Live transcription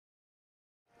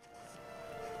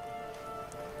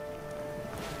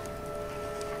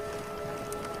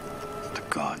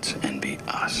thoughts and be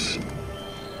us.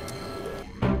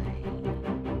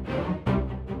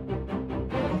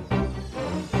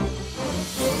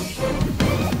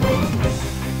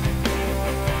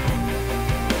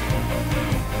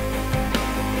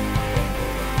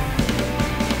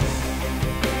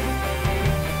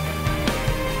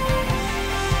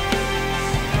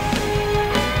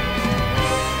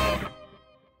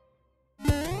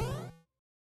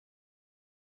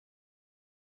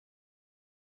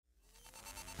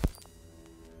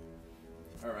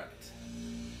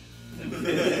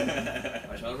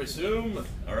 Resume.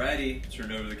 Alrighty,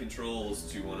 turn over the controls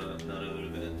to none other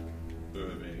than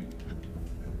Irving.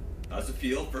 How's it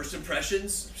feel? First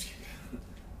impressions?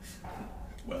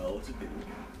 Well, it's a video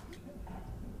game.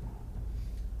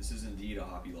 This is indeed a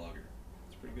hobby logger.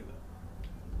 It's pretty good though.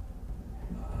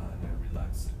 Yeah,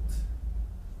 relax it.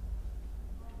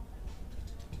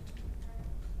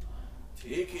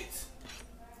 Take it.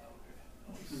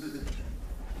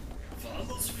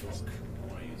 Vamos, fuck. I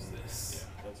want to use this.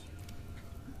 Yeah, that's.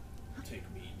 Take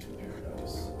me to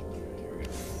paradise. Here we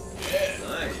go. Yeah!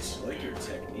 Nice. I like your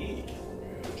technique.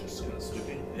 Yeah, just kind of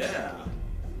sweeping. Yeah.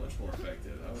 Much more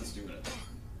effective. I was doing a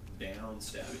down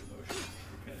stabbing motion.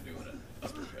 You're kind of doing an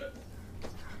uppercut.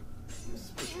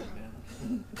 Just push it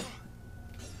down.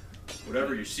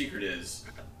 Whatever your secret is,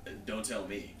 don't tell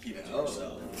me. Keep it to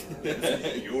yourself.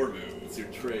 It's your move. It's your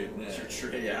trade now. It's your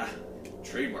trade. Yeah.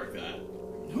 Trademark that.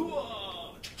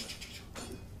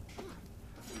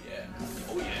 Yeah.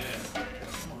 Oh yeah.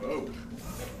 Oh.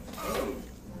 Oh.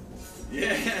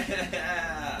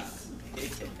 Yeah.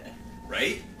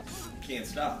 Right? Can't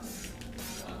stop.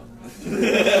 Wow.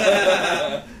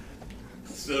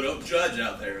 So don't judge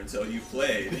out there until you've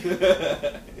played.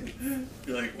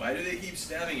 You're like, why do they keep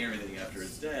stabbing everything after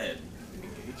it's dead?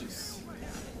 Engages.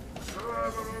 Fuck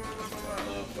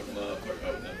him up.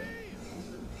 Oh, nothing.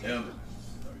 Him.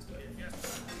 Oh, he's dead.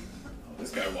 Oh,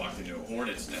 this guy walked into a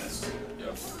hornet's nest.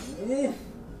 Yep. Woo.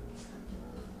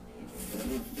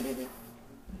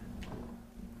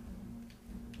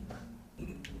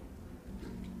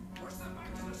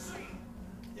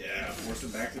 Yeah, force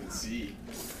him back to the sea.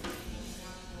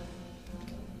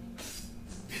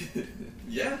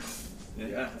 Yeah.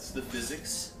 Yeah, it's the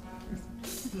physics.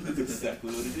 That's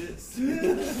exactly what it is.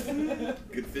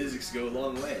 Good physics go a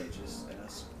long way. Just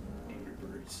ask Angry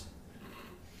Birds.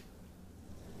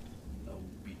 I'll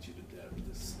beat you to death with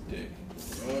this stick.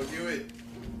 Oh, do it.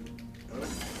 Oh.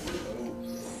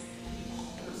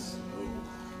 Yes.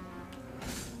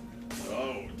 Oh.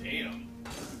 Oh, damn.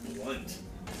 Blunt.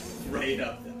 Right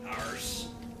up the arse.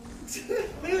 To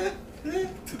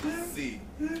the sea.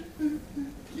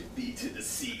 Get beat to the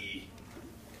sea.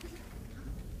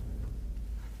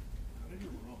 How did you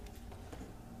roll?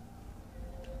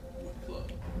 With club.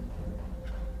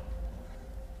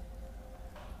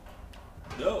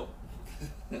 No.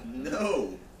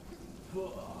 No.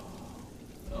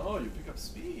 Oh, you pick up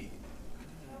speed.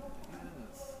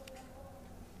 Yes.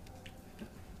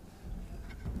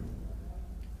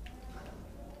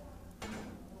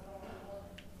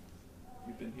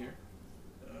 You've been here?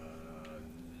 No.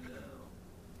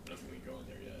 Nothing we go in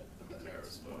there yet. The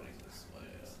arrow's pointing this way.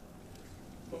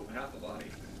 Oh, half the body.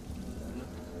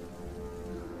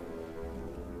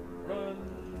 Run!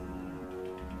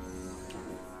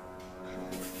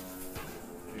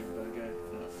 Are you a bad guy?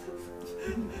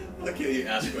 No. Look at you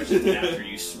ask questions after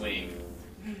you swing.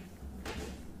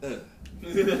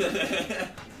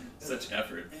 Such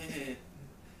effort.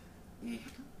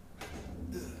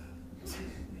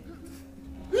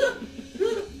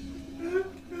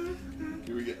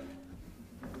 Here we go.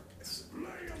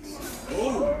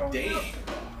 Oh, dang.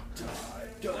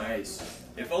 Nice.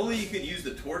 If only you could use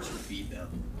the torch to beat them.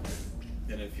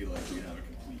 Then I feel like we'd have a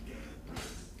complete game.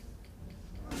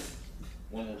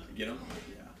 One will get him?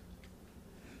 Yeah.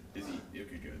 Is he?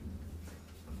 Okay, good.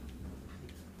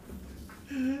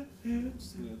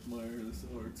 Just gonna admire this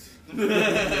art. Where?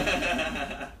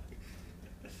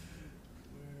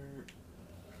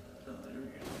 Oh, there we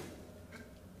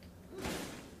go.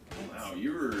 Wow,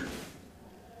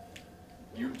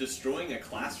 you're destroying a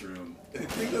classroom. I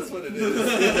think that's what it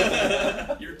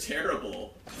is. You're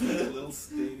terrible. There's a little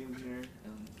stadium here,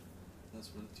 and that's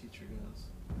where the teacher goes.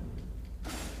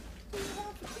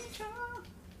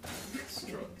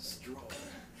 Straw.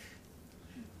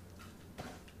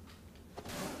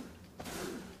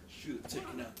 Should have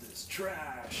taken out this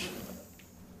trash.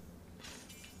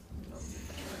 I'll take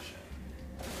the trash out.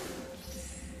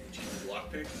 Did you use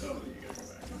lockpick? Oh, you gotta go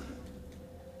back.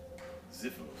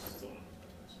 Ziffos. Still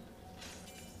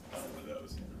one of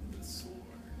those. The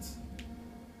swords.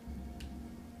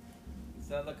 Is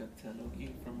that like a Tenoki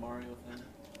from Mario thing?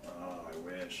 Oh, I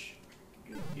wish.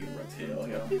 You tail,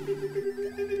 yeah.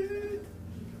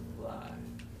 Fly.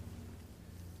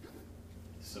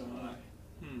 So high.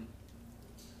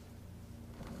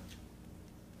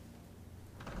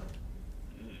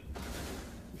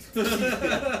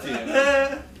 Damn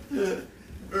it.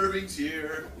 Irving's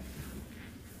here.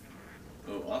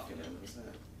 Oh, Apotheon, what's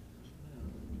that?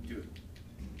 Do it.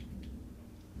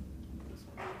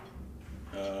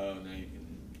 Oh, now you can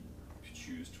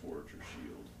choose torch or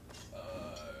shield.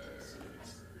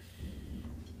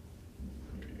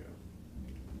 There you go.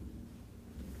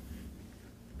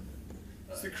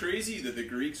 It's crazy that the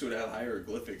Greeks would have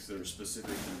hieroglyphics that are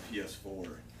specific to PS4.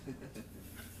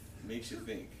 Makes you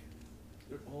think.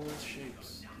 They're all in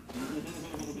shapes.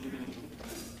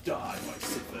 Die, my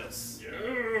Sisyphus.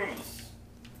 Yes!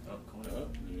 Oh, climb Oh,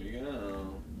 up. there you go.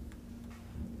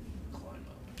 Climb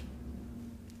up.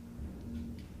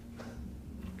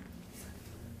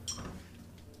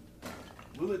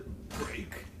 Will it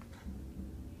break?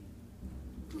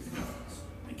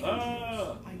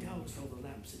 Ah! I doused all the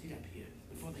lamps that lit up here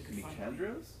before they could find me.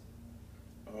 Nicandros?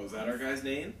 Oh, is that our guy's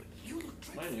name? But you look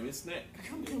My dreadful. name is Nick.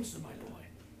 Come closer, my boy.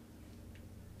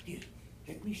 Here,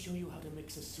 let me show you how to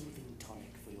mix a soothing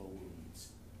tonic for your wounds.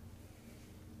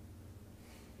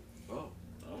 Oh.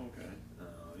 Oh, okay.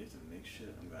 Oh, you have to make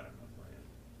shit. I'm glad I'm not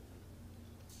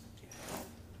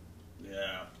playing.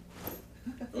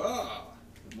 Yeah. Ah!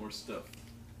 More stuff.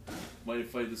 Mind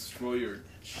if I destroy your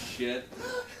shit?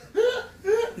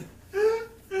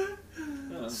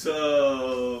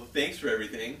 So, thanks for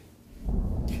everything.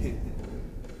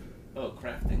 Oh,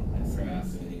 crafting.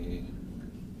 Crafting.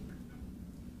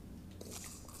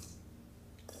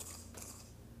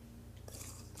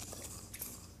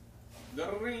 The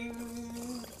ring.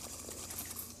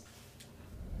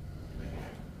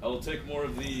 I will take more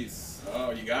of these.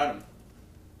 Oh, you got him.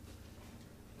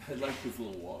 I like this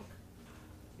little walk.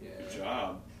 Yeah. Good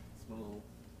job. It's my little...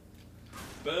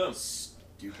 Boom!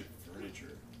 Stupid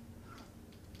furniture.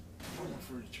 More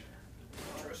furniture.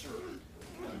 Dresser.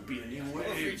 That'd be a new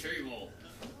Coffee wave. table.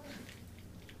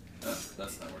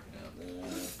 That's not working out.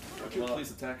 Fuck Would him you up.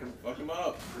 please attack him? Fuck him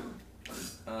up.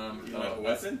 You have a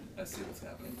weapon? I see what's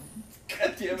happening.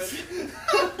 God damn it!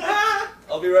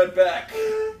 I'll be right back.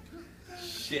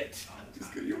 Shit.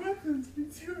 Just get your weapons. Me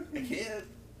too. I can't.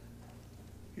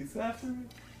 He's after me.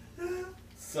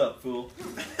 Sup, fool?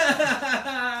 From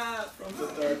the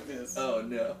darkness. Oh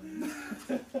no.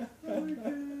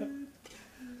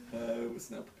 I was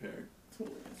not prepared.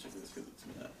 Totally answer this because it's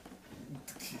Matt.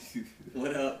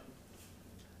 What up?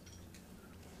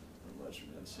 Not much,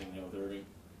 man. Singing out with Irving.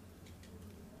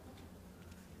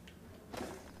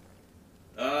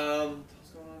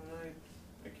 What's going on tonight?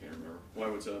 I can't remember. Why?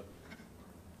 What's up?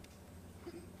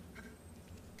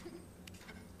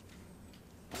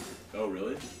 Oh,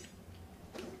 really?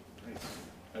 Nice.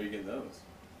 How are you getting those?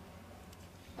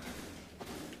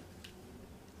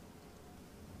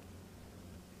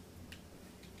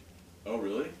 Oh,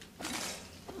 really?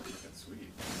 That's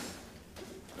sweet.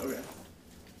 Okay.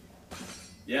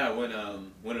 Yeah, when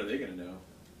are they gonna know?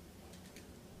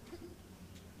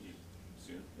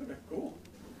 Soon. Okay, cool.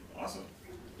 Awesome.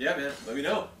 Yeah, man. Let me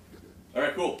know. All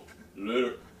right, cool.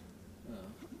 Later.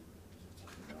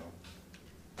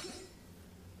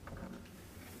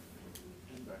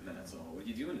 That's all. What are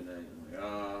you doing tonight? I'm like, I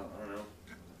don't know.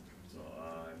 So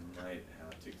I might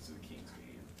have tickets to the Kings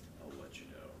game. I'll let you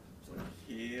know. It's like,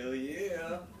 hell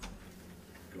yeah.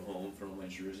 Go home, throw on my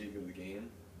jersey, go to the game.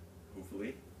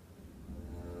 Hopefully.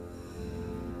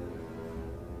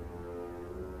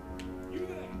 You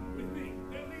there, with me.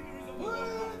 Their leader is on the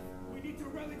road. We need to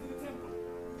rally to the temple.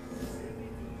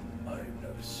 I am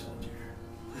not a soldier.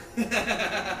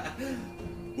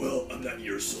 Well, I'm not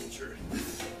your soldier.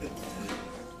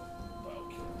 I'll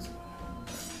kill this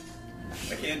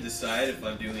guy. I can't decide if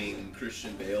I'm doing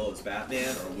Christian Bale as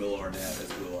Batman or Will Arnett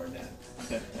as Will Arnett.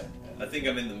 I think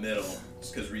I'm in the middle,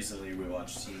 just because recently we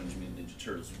watched Teenage Mutant Ninja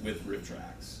Turtles with Rip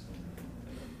Tracks.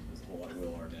 And there's a whole lot of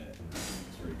Will Arnett.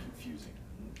 It's very confusing.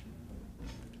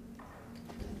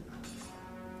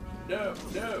 No,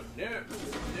 no, no,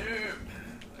 no.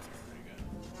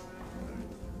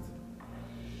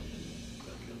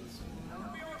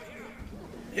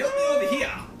 Help me over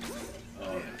here!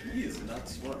 Oh, he is not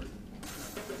smart.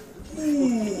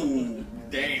 Ooh,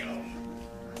 damn.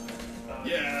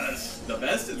 Yes! The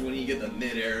best is when you get the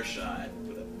mid-air shot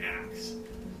with an axe.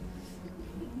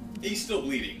 He's still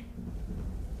bleeding.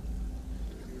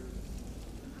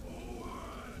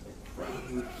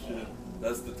 Shit.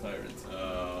 That's the tyrant.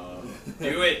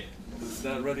 Do it! It's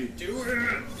not ready. Do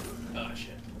it! Oh,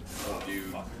 shit. Oh,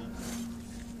 dude.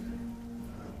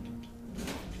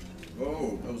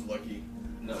 Oh, that was was lucky.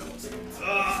 No, it wasn't.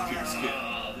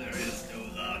 Ah, there is no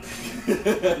luck.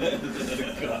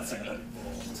 The gods are not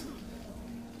involved.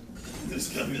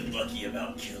 There's nothing lucky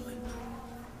about killing.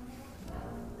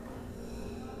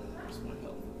 Where's my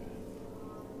health?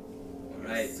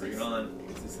 Alright, bring it on.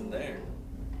 Is this in there?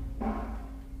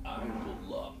 I will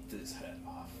lop this head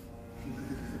off.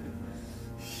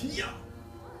 Yeah.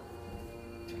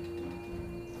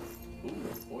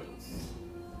 Ooh, oils.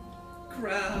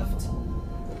 Craft.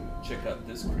 Check out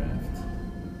this craft.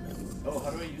 Oh,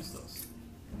 how do I use those?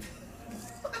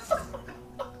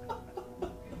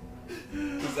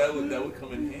 Because that would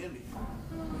come in handy. I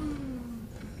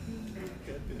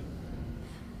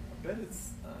bet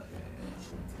it's yeah.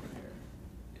 It's over here.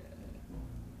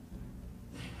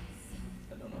 Yeah.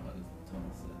 I don't know how to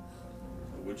toss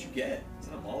it. What'd you get? Is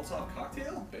that a Molotov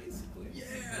cocktail? Basically. Yeah.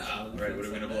 Alright, what are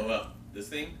we gonna blow up? This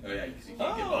thing? Oh yeah, because you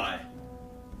can't get by.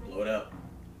 Blow it up.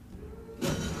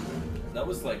 That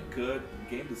was like good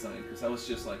game design because I was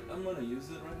just like, I'm gonna use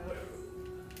it right now.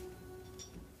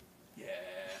 Yeah.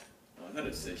 Oh, I thought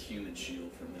it said human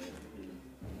shield for a minute.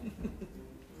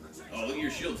 Oh, look at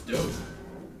your shield's dope.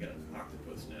 You got an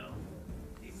octopus now.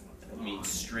 That means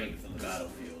strength on the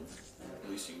battlefield. At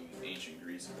least in ancient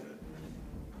Greece it did.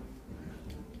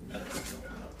 I don't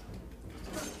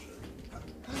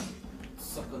know.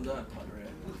 Suck on that, Padre.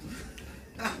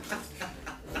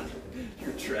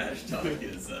 Your trash talk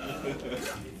is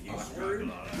awkward.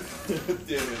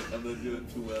 Damn it, I'm not doing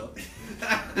too well.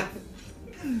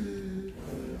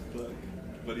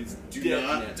 but he's Do dead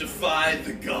not now. defy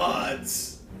the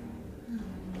gods.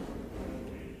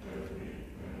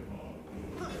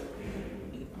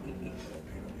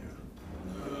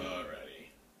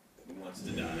 Alrighty. Who wants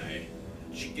to die?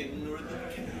 The chicken or the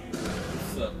cow?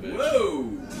 What's up, bitch? Whoa!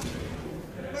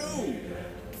 Whoa!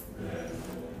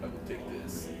 I will take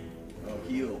this. Oh,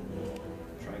 heal.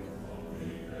 Triangle.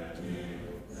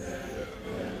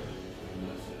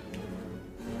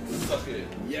 Suck it.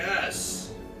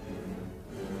 Yes!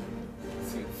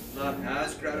 See, Not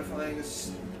as gratifying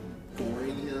as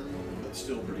goring him, but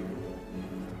still pretty cool.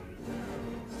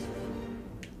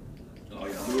 Oh,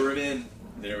 yeah. Lure him in.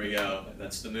 There we go.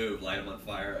 That's the move. Light him on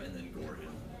fire and then gore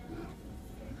him.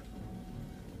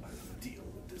 I will deal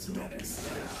with this menace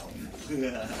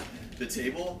now. The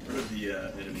table or the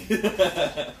enemy?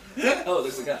 Oh,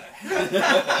 there's a guy.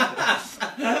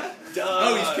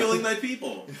 Oh, he's killing my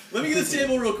people. Let me get this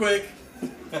table real quick.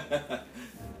 Here's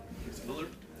a pillar.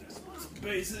 There's some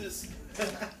bases.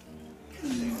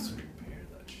 Let's repair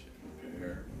that shit.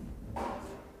 Repair.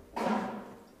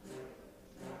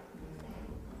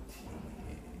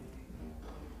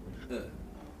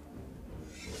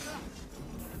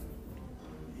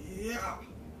 Yeah.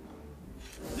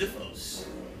 Ziphos.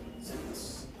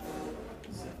 Ziphos.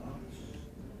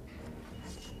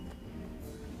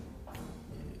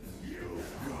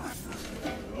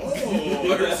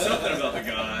 Oh, I heard something about the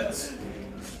gods.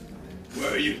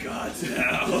 Where are you gods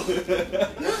now? This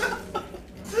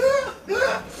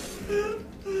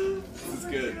is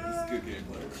good. This is good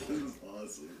gameplay. This is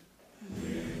awesome.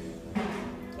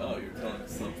 Oh, you're telling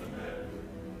us something.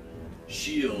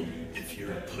 Shield if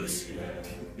you're a pussy.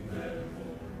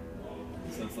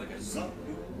 Sounds like a Sup?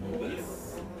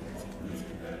 this.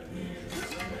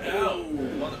 Ow!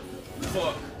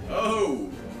 Motherfuck! Oh!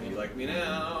 You like me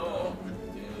now?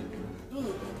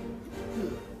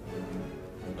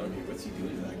 Okay, what's he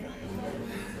doing to that guy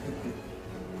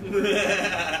I'm up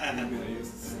there? gonna use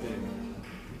the stick.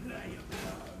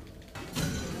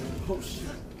 Oh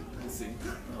shit. Let's see.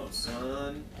 Oh,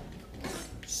 son.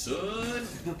 Son!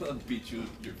 I'll beat you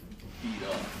your feet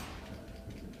off.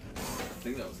 I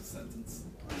think that was a sentence.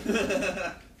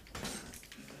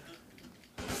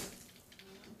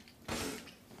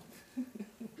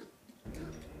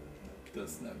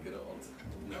 Does not get old.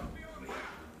 No.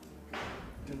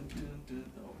 Dun, dun, dun.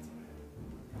 Oh,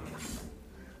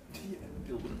 yeah,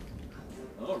 deal with him.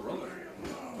 Oh, roller.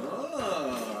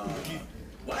 Oh!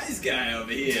 Wise guy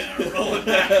over here, rolling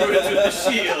backwards with the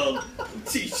shield.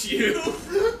 Teach you.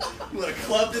 You want a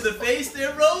club to the face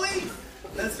there, Rolly?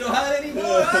 That's no hot anymore,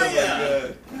 are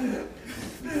ya?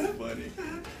 This is funny.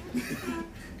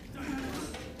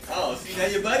 Oh, see, now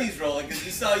your buddy's rolling because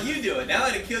he saw you do it. Now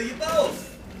I'm gonna kill you both.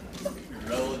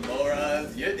 Rolling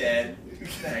morons, you're dead.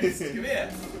 Thanks. Come here.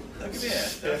 Oh, come here.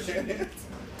 Stop shooting.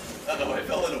 Uh-oh, I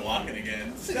fell into walking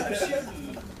again. Stop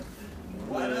shooting.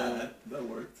 Why not? That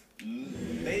worked.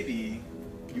 Maybe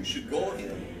you should go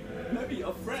him. Maybe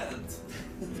your friend.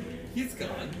 He's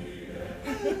gone.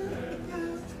 Here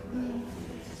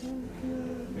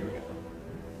we go.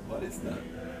 What is that?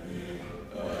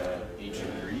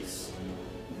 Ancient Greece.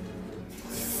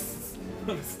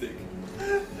 On a stick.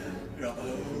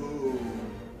 Oh.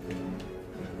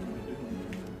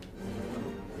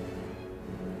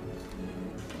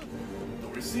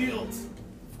 Door sealed.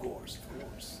 Of course, of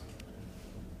course.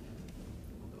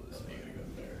 Oh, you gotta go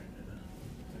there.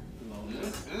 What do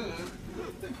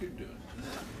you think you're doing?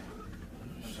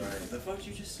 I'm sorry. The fuck did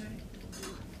you just say?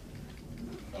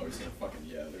 Oh, he's gonna fucking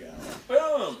look out.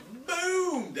 Boom!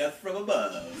 Boom! Death from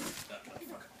above.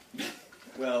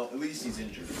 Well, at least he's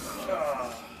injured. There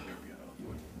we go.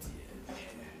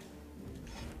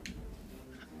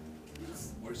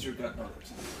 Where's your gun? Oh,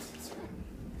 there's it.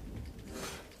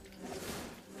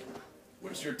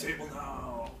 Where's your table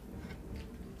now?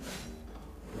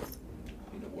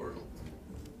 In the world.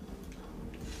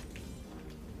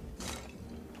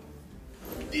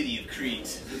 Diddy of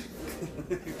Crete.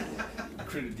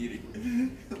 Credit Diddy.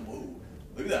 Whoa.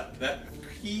 Look at that. That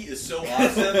key is so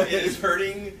awesome. It is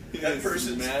hurting that It's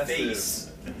person's massive. face.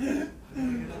 Wait,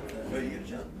 you gotta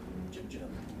jump.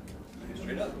 Jump.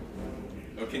 Straight up.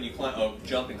 Oh, can you climb? Oh,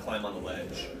 jump and climb on the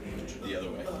ledge. The other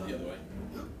way. The other way.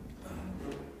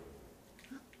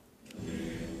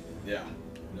 Yeah.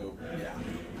 Nope. Yeah.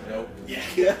 Nope. Yeah.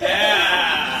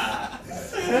 Yeah!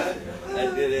 I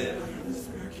did it.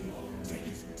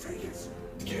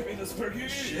 Give me the spare key.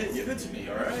 Shit, give it to me,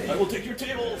 alright. I will take your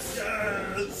table.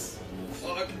 Yes!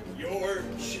 Fuck your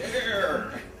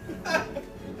chair!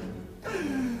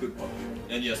 Good puppy.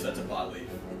 And yes, that's a pot leaf.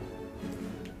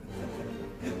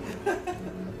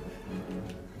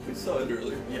 We saw it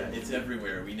earlier. Yeah, it's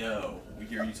everywhere. We know. We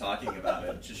hear you talking about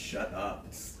it. Just shut up.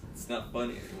 It's not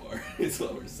funny anymore. It's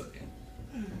what we're saying.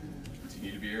 Do you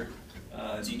need a beer?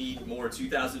 Do you need more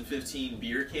 2015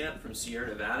 beer camp from Sierra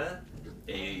Nevada?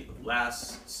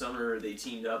 Last summer, they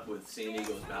teamed up with San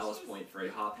Diego's Ballast Point for a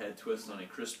hophead twist on a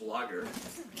crisp lager.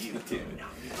 Give it to me.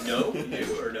 No?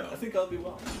 You or no? I think I'll be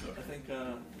well. I think,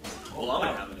 Well, I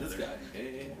might have this another. guy.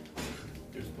 Hey.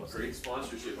 There's supposed to be. Great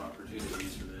sponsorship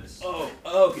opportunities for this. Oh,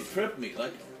 okay, trip me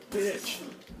like a bitch.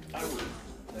 I would.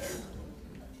 There.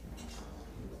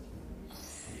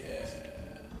 Yeah.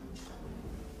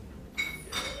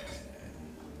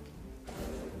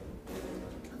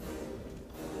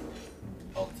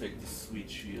 I'll take the sweet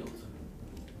shield.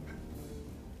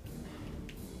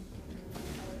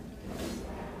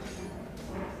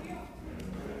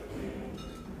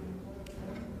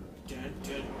 Dun,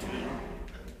 dun, dun.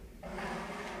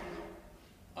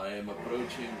 I am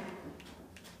approaching.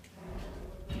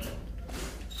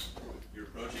 You're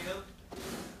approaching them?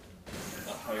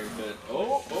 A higher bed.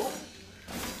 Oh!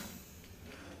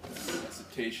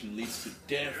 Hesitation leads to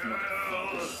death,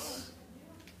 motherfuckers.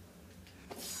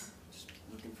 Just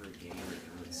looking for a game where you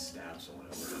can really stab someone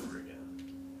over and over again.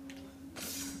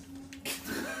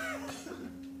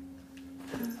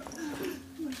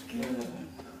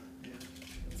 Yeah,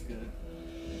 that's good.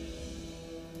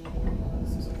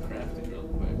 Let's do some crafting real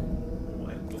quick.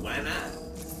 Why not?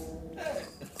 Hey.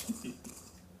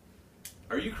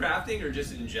 Are you crafting or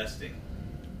just ingesting?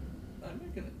 I'm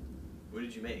making it. What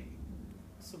did you make?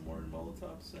 Some more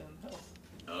Molotovs and health.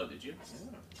 Oh, did you?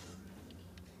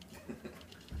 Yeah.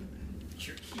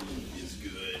 Your key is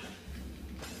good.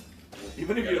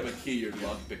 Even if you have a key, you're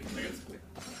lockpicking basically.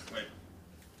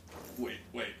 Wait.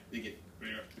 You get.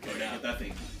 Okay, Oh, now. get that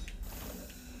thing.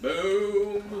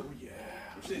 Boom! Oh yeah.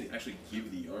 We should actually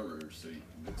give the armor so it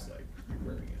looks like you're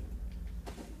wearing it.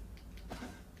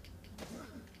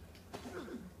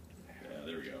 Yeah,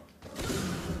 there we go.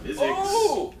 Physics!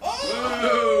 Oh!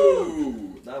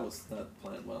 Whoa! That was not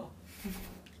planned well.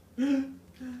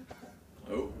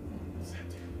 Oh.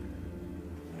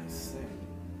 I see.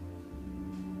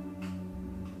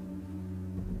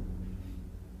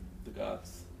 The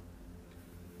gods.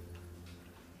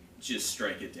 Just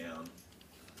strike it down.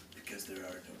 Because there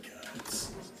are no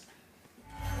gods.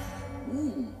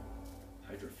 Ooh.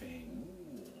 Hydrophane.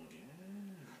 Ooh,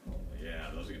 yeah.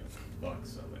 Yeah, those are gonna fuck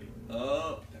somebody.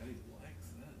 Oh, Daddy likes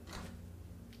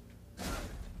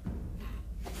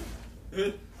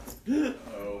that.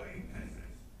 Oh.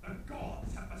 The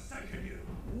gods have forsaken you.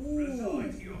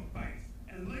 Resign to your fate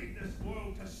and lead this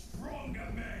world to stronger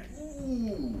men.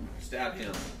 Ooh. Stab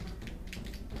him.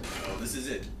 Oh, this is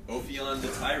it. Apotheon the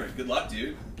Tyrant. Good luck,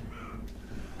 dude.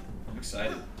 I'm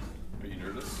excited. Are you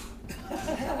nervous?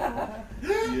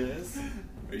 Yes.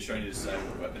 Are you trying to decide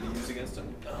what weapon to use against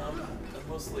him? I'm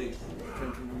mostly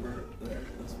trying to remember there.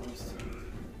 That's what I was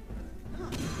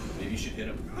Maybe you should hit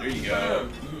him. There you go.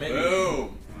 Maybe.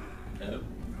 Boom. Yep.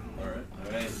 Alright.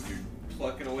 Alright, you're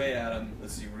plucking away at him.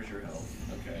 Let's see, where's your health?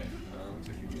 Okay. Looks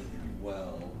like you're doing pretty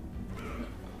well.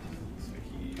 Looks like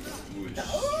he... Ooh,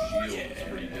 his shield is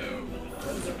pretty dope.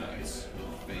 Those are nice.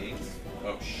 Veins?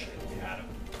 Oh shit, you had him.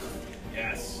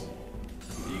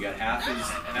 Yeah,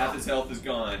 half his health is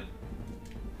gone.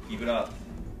 Keep it up.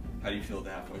 How do you feel at the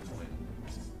halfway point?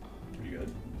 Pretty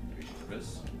good. Are you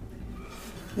nervous?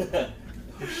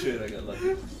 Oh shit, I got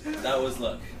lucky. That was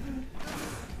luck.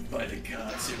 By the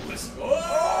gods, it was.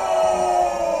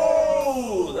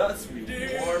 Oh, that's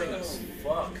rewarding as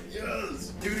fuck.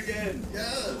 Yes, do it again.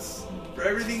 Yes, for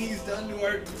everything he's done to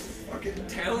our fucking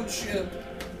township.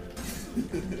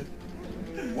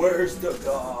 Where's the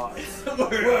gods?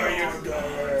 Where are your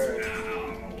gods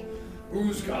now?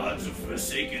 Whose gods have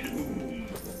forsaken whom?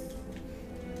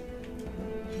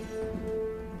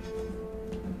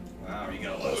 Wow, you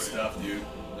got a lot of stuff, dude.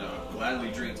 No, I'll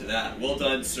gladly drink to that. Well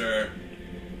done, sir.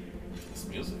 This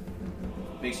music.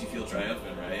 Makes you feel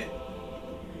triumphant, right?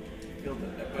 Feel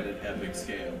that. But at epic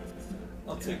scale.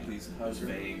 I'll take these. Those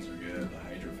Hydra. fangs are good, the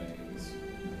Hydra fangs.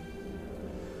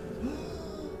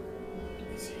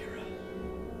 Zira.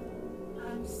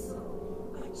 And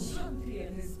so, a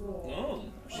champion is born. Oh,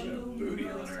 She got a booty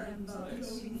on her.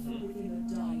 Nice. Within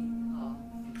a dying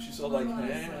heart. she's all like,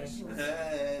 hey.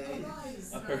 Hey!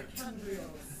 Arise, I heard.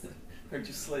 Candrios. Heard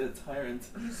you slay a tyrant.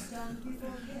 You stand before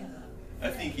Hera. I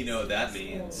think you know what that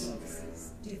means.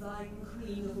 Divine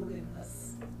Queen of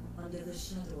Olympus. Under the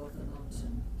shadow of the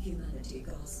mountain, humanity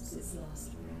gasps its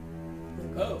last breath. The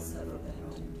gods have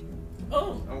abandoned you.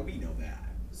 Oh. Oh, we know that.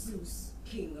 Zeus,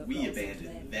 king of We gods abandoned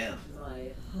and men, them.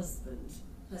 my husband,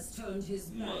 has turned his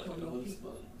back My on your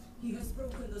people. husband. He has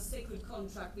broken the sacred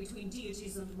contract between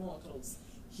deities and mortals.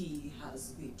 He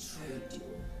has betrayed you.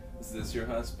 Is this your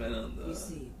husband on You the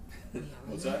see, we are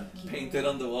What's a that? kingdom. painted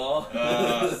on the wall?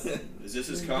 Is this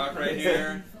his cock right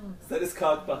here? Is that his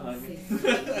cock behind me?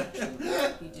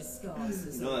 He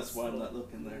disguises No, that's why I'm not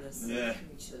looking there. Yeah.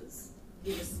 creatures.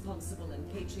 Irresponsible in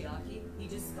patriarchy, he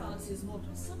discards his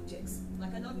mortal subjects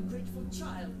like an ungrateful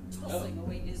child tossing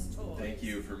away his toys. Thank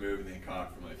you for moving the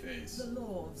cock from my face. The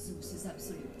law of Zeus is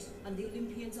absolute, and the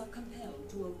Olympians are compelled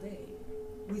to obey.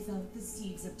 Without the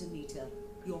seeds of Demeter,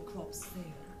 your crops fail.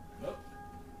 Oh.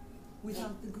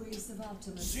 Without the grace of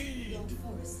Artemis, Seed. your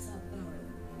forests are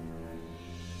barren.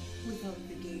 Without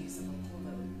the gaze of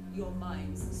Apollo, your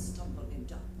minds stumble in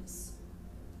darkness.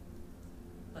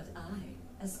 But I,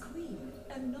 as queen,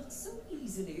 am not so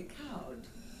easily cowed.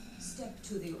 Step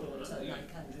to the altar, Because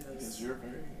Lycandros. you're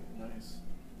very nice.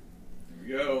 Here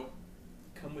we go.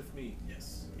 Come with me.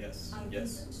 Yes, yes, I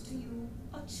yes. present to you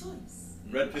a choice.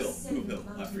 Red pill, Ascend blue pill,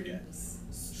 I Mount forget. Olympus,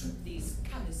 strip these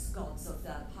callous gods of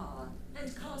their power,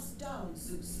 and cast down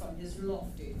Zeus from his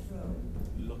lofty throne.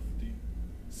 Lofty.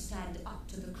 Stand up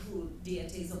to the cruel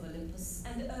deities of Olympus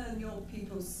and earn your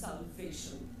people's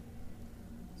salvation.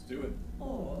 Let's do it.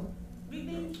 Or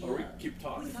remain Or we here keep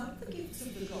talking. without the gifts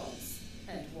of the gods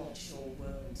and watch your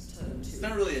world turn to. It's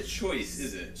not really a choice,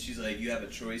 is it? She's like, you have a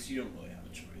choice. You don't really have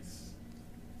a choice.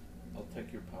 I'll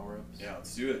take your power-ups. Yeah,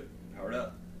 let's do it. Power it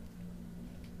up.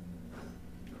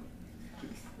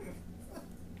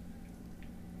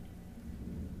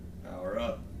 Power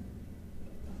up.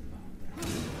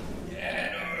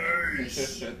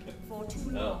 Yes! For too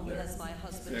long has my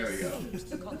husband There we go. received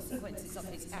the consequences of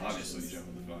his actions. Obviously, jump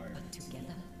in the fire. But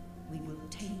together, we will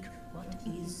take what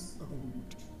is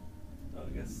owed. Oh,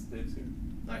 I guess Dave's here.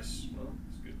 Nice. Well,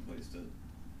 it's a good place to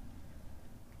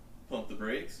pump the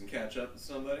brakes and catch up with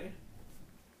somebody.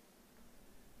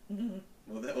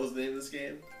 What the hell was the name of this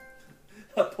game?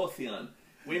 Apotheon.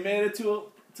 We made it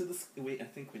to the. I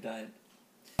think we died.